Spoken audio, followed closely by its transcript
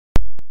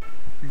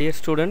Dear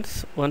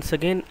students, once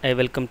again I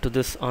welcome to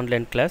this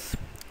online class.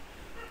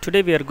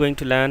 Today we are going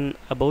to learn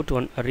about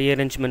one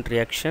rearrangement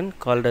reaction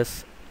called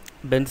as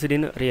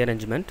benzidine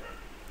rearrangement.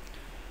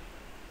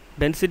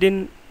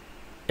 Benzidine,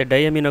 a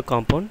diamino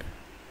compound,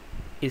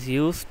 is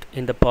used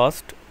in the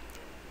past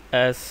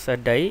as a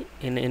dye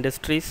in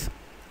industries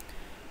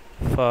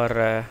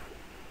for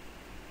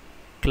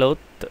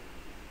cloth,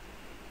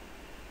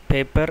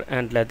 paper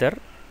and leather.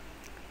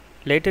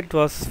 Later it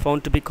was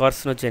found to be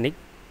carcinogenic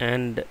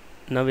and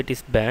now it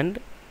is banned.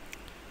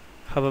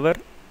 However,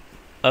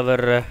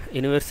 our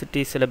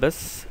university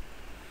syllabus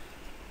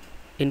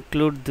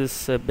include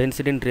this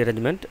benzidine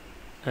rearrangement,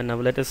 and now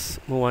let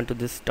us move on to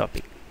this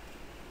topic.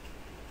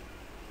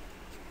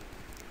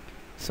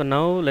 So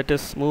now let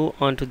us move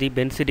on to the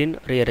benzidine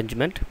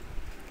rearrangement.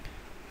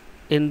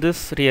 In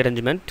this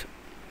rearrangement,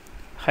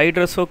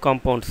 hydroso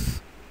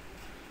compounds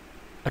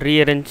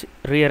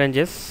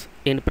rearranges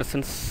in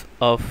presence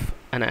of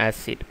an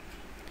acid.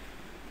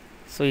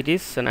 So it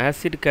is an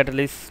acid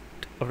catalyst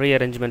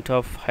rearrangement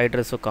of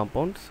hydroso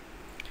compounds,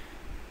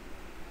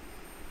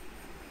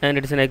 and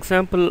it is an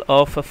example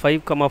of a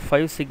 5,5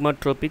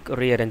 sigmatropic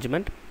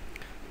rearrangement.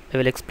 I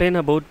will explain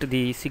about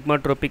the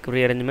sigmatropic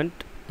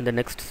rearrangement in the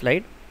next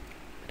slide.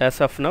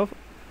 As of now,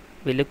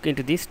 we look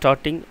into the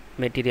starting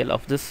material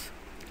of this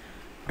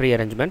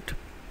rearrangement,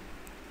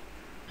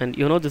 and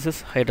you know this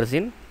is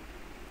hydrazine,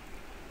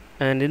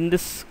 and in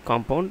this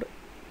compound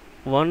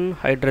one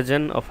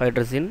hydrogen of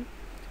hydrazine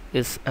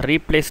is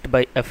replaced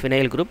by a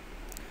phenyl group.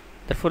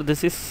 Therefore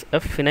this is a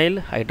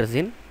phenyl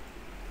hydrazine,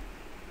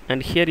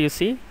 and here you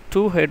see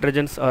two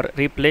hydrogens are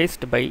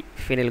replaced by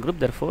phenyl group.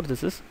 Therefore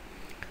this is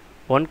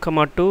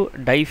 1,2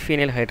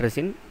 diphenyl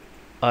hydrazine,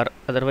 or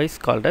otherwise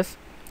called as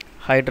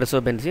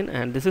hydrazobenzene,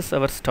 and this is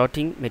our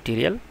starting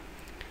material.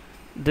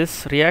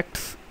 This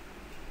reacts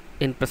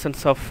in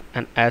presence of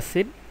an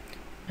acid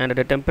and at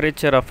a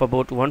temperature of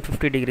about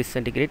 150 degrees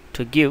centigrade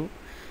to give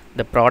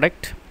the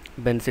product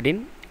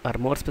benzidine, or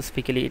more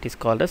specifically it is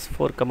called as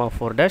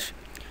 4,4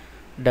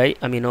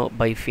 diamino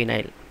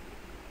biphenyl.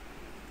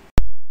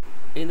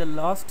 In the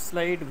last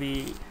slide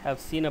we have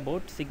seen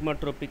about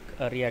sigmatropic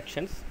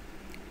reactions.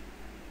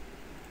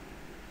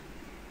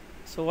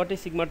 So what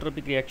is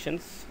sigmatropic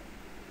reactions?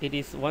 It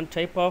is one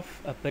type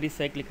of a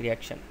pericyclic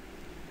reaction.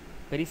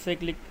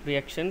 Pericyclic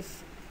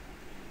reactions,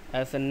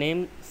 as the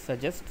name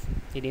suggests,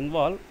 it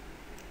involve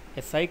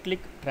a cyclic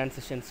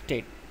transition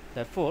state.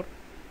 Therefore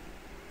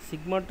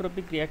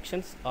sigmatropic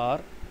reactions are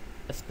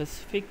a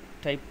specific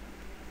type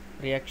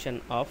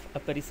reaction of a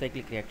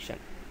pericyclic reaction.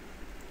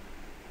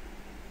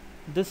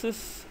 This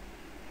is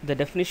the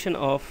definition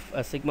of a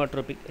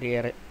sigmatropic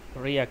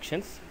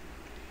reactions: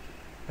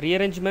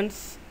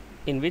 rearrangements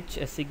in which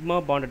a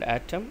sigma bonded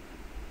atom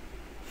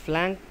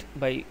flanked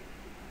by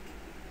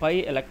pi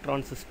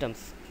electron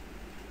systems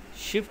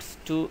shifts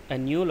to a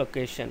new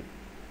location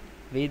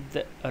with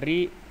the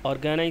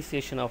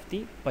reorganization of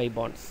the pi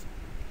bonds.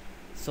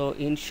 So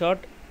in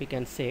short, we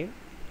can say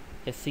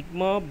a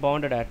sigma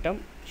bonded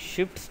atom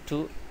shifts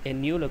to a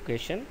new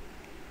location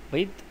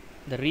with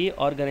the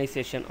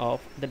reorganization of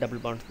the double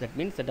bonds. That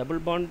means the double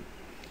bond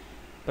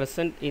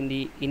present in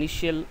the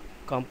initial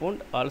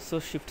compound also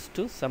shifts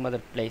to some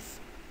other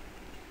place.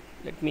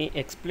 Let me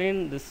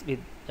explain this with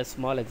a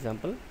small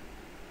example.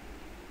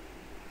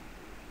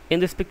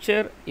 In this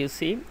picture you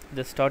see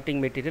the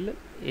starting material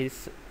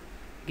is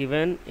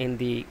given in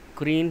the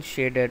green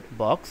shaded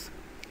box.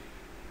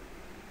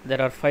 There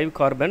are 5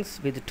 carbons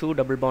with 2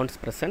 double bonds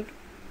present.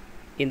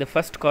 In the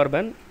first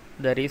carbon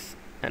there is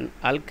an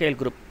alkyl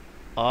group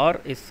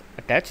R is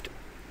attached.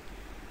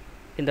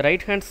 In the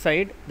right hand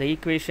side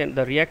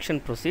the reaction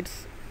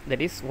proceeds,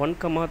 that is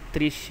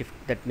 1,3 shift.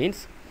 That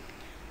means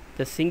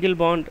the single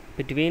bond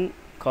between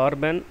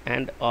carbon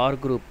and R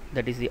group,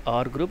 that is the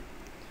R group,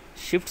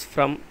 shifts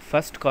from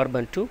first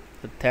carbon to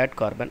the third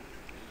carbon.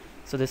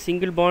 So the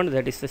single bond,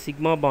 that is the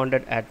sigma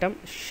bonded atom,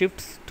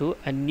 shifts to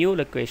a new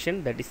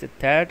location, that is the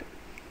third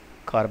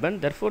carbon.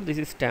 Therefore this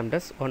is termed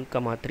as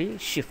 1,3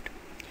 shift.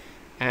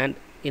 And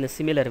in a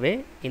similar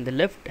way, in the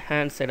left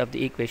hand side of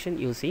the equation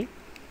you see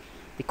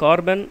the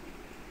carbon,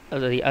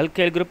 the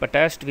alkyl group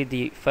attached with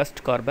the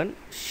first carbon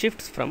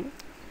shifts from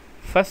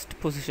first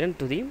position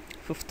to the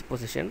fifth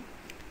position.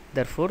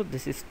 Therefore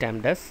this is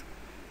termed as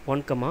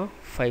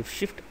 1,5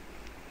 shift.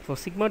 For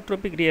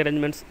sigmatropic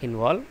rearrangements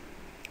involve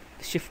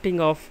the shifting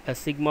of a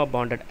sigma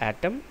bonded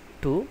atom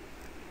to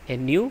a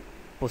new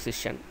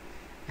position,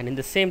 and in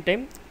the same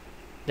time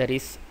there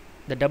is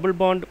the double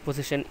bond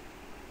position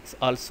is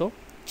also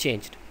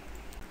changed.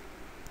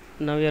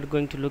 Now we are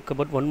going to look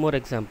about one more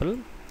example.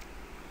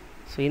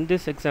 So in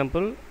this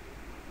example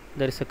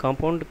there is a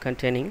compound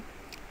containing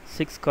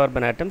 6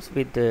 carbon atoms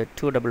with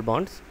 2 double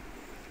bonds.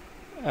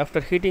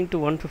 After heating to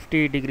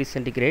 150 degrees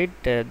centigrade,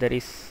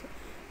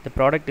 the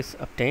product is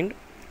obtained,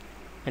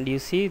 and you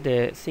see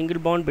the single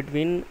bond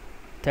between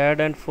third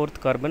and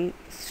fourth carbon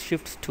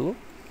shifts to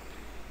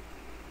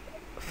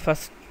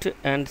first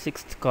and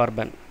sixth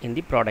carbon in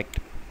the product.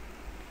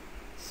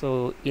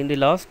 So in the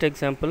last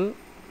example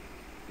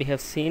we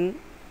have seen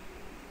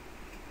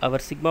our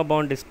sigma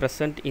bond is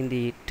present in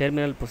the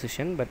terminal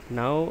position, but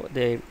now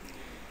the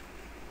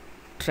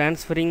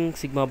transferring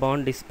sigma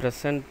bond is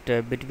present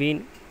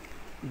between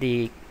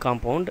the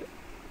compound.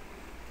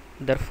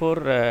 Therefore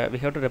we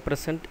have to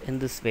represent in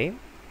this way,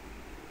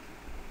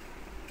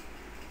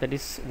 that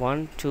is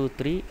 1 2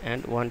 3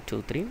 and 1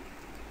 2 3,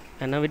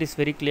 and now it is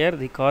very clear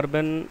the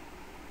carbon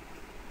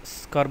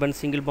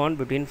single bond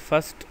between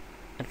first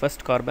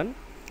carbon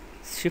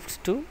shifts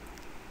to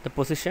the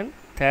position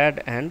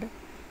third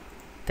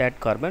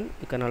carbon.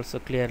 You can also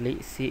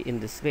clearly see in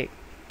this way.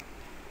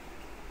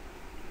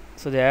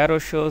 So the arrow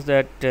shows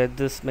that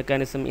this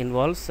mechanism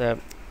involves a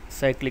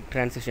cyclic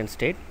transition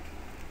state,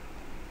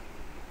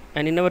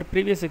 and in our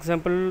previous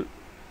example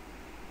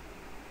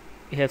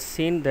we have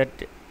seen that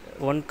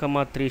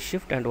 1,3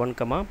 shift and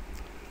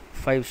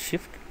 1,5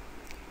 shift.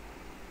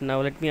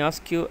 Now let me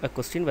ask you a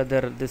question,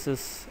 whether this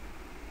is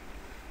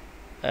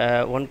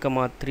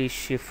 1,3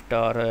 shift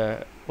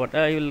or what.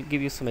 I will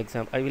give you some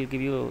example. I will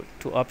give you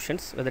two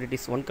options, whether it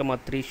is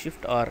 1,3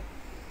 shift or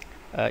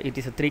it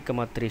is a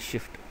 3,3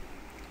 shift.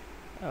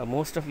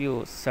 Most of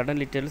you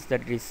suddenly tells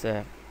that it is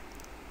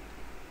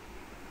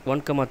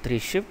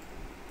 1,3 shift,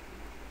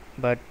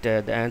 but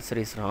the answer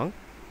is wrong.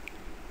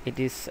 It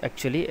is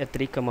actually a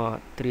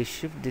 3,3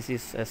 shift. This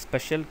is a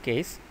special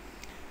case,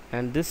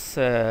 and this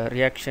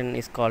reaction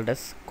is called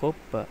as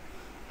Cope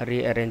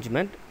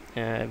rearrangement.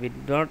 We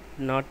do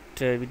not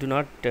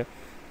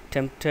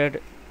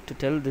tempted to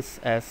tell this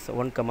as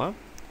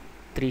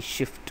 1,3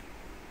 shift.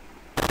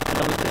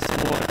 Now let us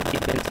move on to the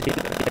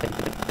Benzidine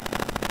rearrangement.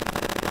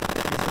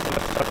 This is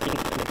our starting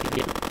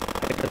material,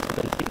 hydrous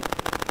benzene.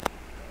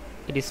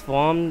 It is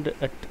formed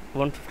at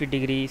 150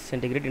 degrees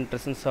centigrade in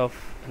presence of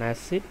an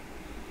acid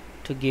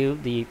to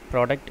give the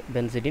product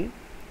benzidine,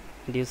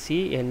 and you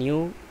see a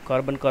new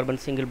carbon-carbon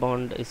single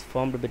bond is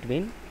formed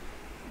between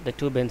the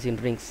two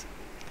benzene rings.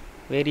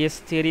 Various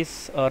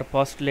theories are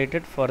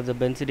postulated for the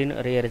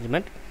Benzidine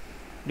rearrangement.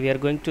 We are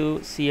going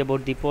to see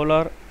about the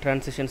polar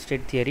transition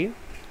state theory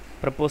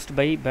proposed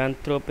by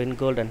Banthorpe,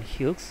 Ingold and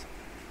Hughes.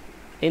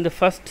 In the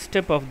first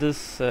step of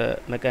this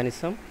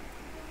mechanism,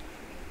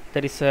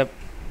 there is a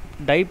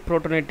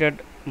diprotonated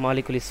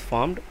molecule is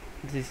formed.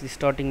 This is the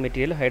starting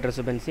material,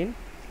 hydroxybenzene,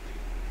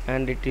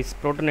 and it is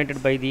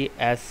protonated by the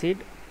acid.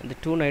 The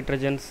two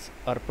nitrogens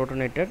are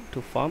protonated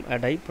to form a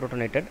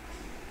diprotonated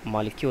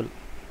molecule.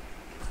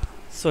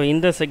 So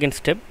in the second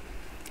step,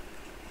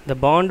 the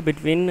bond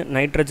between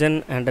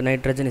nitrogen and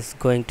nitrogen is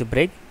going to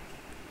break.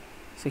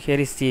 So here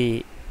is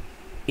the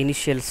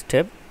initial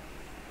step.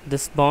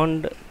 This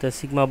bond, the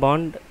sigma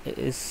bond,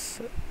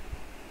 is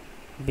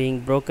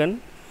being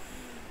broken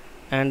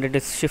and it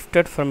is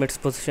shifted from its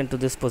position to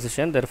this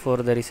position. Therefore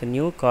there is a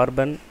new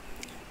carbon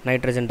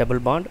nitrogen double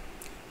bond.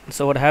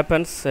 So what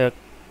happens,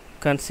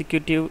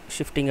 consecutive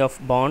shifting of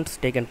bonds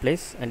taken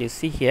place, and you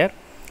see here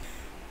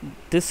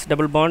this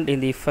double bond in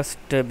the first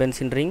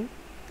benzene ring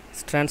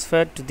is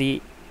transferred to the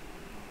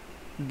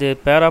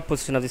para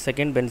position of the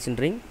second benzene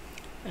ring,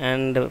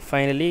 and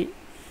finally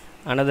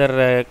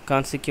another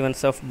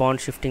consequence of bond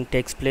shifting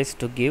takes place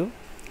to give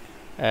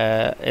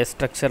a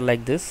structure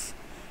like this.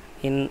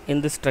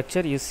 In this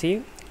structure you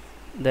see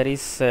there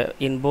is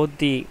in both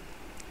the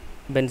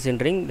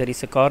benzene ring there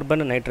is a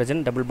carbon and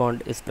nitrogen double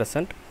bond is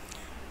present.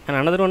 And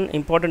another one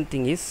important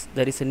thing is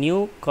there is a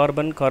new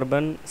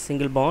carbon-carbon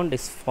single bond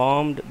is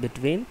formed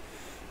between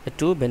the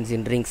two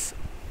benzene rings,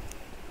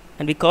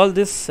 and we call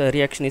this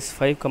reaction is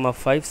 5,5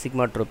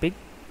 sigmatropic.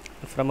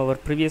 From our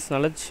previous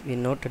knowledge we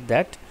noted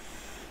that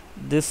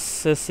this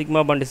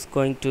sigma bond is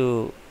going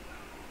to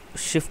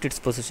shift its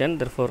position.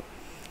 Therefore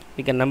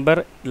we can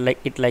number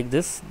it like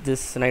this.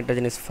 This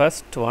nitrogen is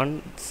first,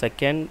 1,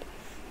 second,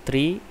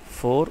 3,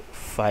 4,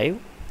 5.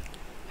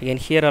 Again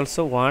here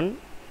also 1,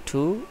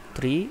 2,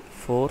 3,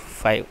 4,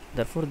 5.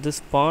 Therefore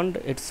this bond,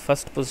 its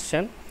first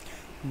position,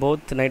 both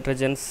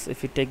nitrogens,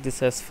 if you take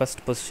this as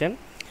first position,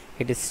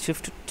 it is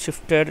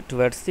shifted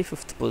towards the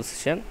fifth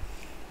position.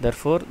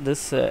 Therefore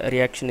this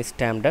reaction is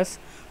termed as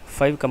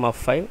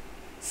 5,5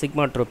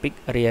 sigmatropic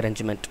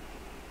rearrangement.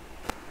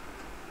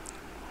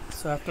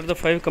 So after the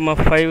 5,5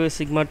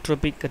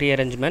 sigmatropic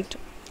rearrangement,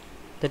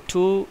 the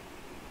two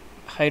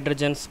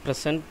hydrogens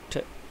present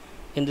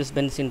in this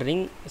benzene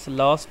ring is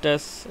lost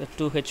as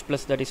 2H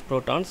plus, that is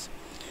protons,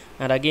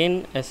 and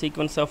again a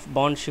sequence of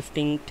bond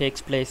shifting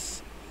takes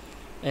place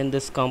in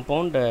this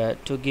compound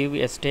to give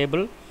a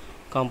stable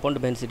compound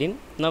benzidine.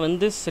 Now in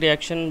this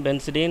reaction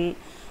benzidine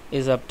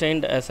is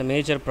obtained as a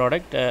major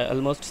product.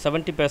 Almost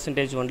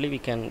 70% only we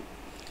can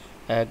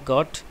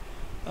got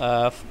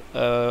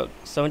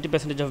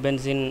 70% of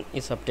benzene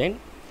is obtained.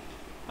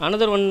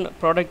 Another one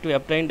product we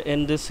obtained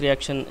in this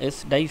reaction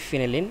is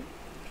diphenylene.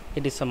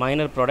 It is a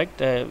minor product.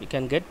 We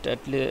can get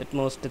at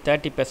most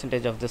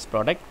 30% of this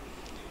product.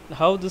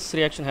 How this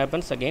reaction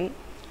happens, again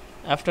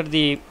after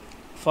the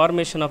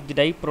formation of the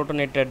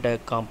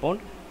diprotonated compound,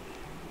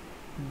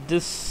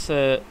 this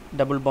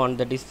double bond,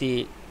 that is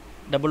the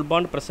double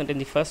bond present in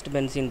the first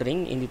benzene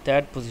ring in the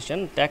third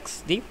position,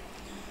 takes the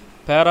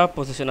para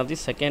position of the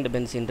second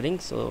benzene ring.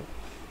 So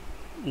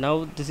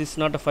Now this is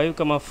not a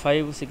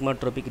 5,5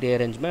 sigmatropic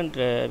rearrangement.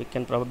 We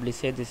can probably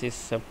say this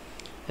is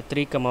a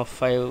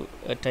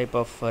 3,5 type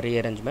of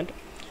rearrangement,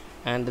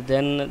 and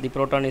then the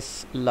proton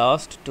is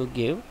lost to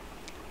give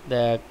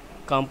the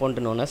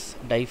compound known as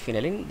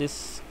diphenylene.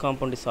 This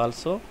compound is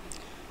also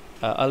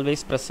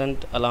always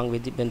present along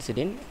with the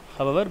benzidine.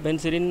 However,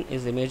 benzidine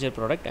is a major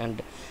product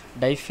and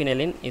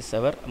diphenylene is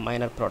our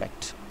minor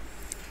product.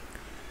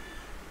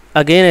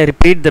 Again, I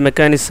repeat the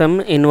mechanism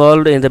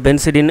involved in the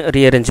benzidine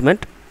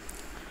rearrangement.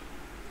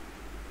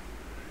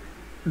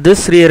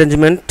 This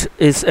rearrangement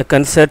is a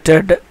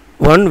concerted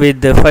one with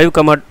the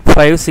 5,5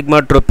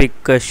 sigmatropic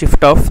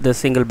shift of the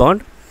single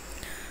bond.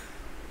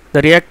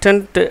 The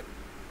reactant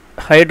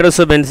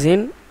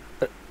hydroxybenzene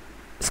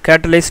is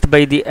catalyzed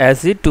by the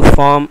acid to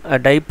form a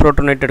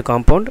diprotonated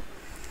compound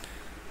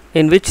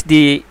in which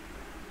the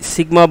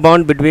sigma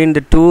bond between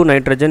the two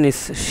nitrogen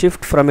is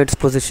shift from its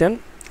position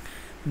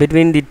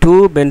between the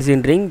two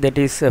benzene ring, that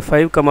is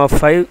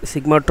 5,5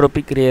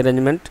 sigmatropic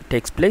rearrangement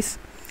takes place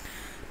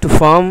to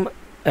form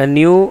a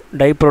new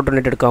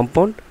diprotonated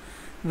compound,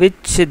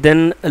 which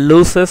then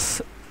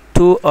loses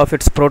 2 of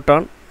its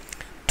proton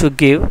to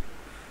give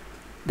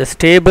the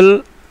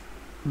stable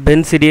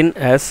benzidine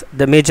as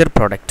the major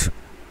product.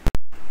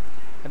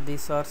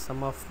 These are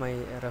some of my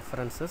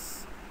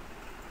references.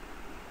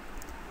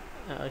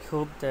 I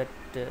hope that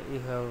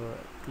you have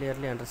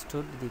clearly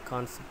understood the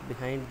concept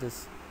behind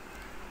this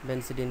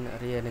benzidine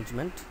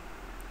rearrangement.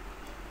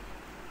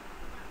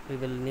 We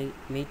will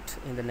meet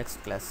in the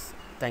next class.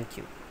 Thank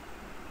you.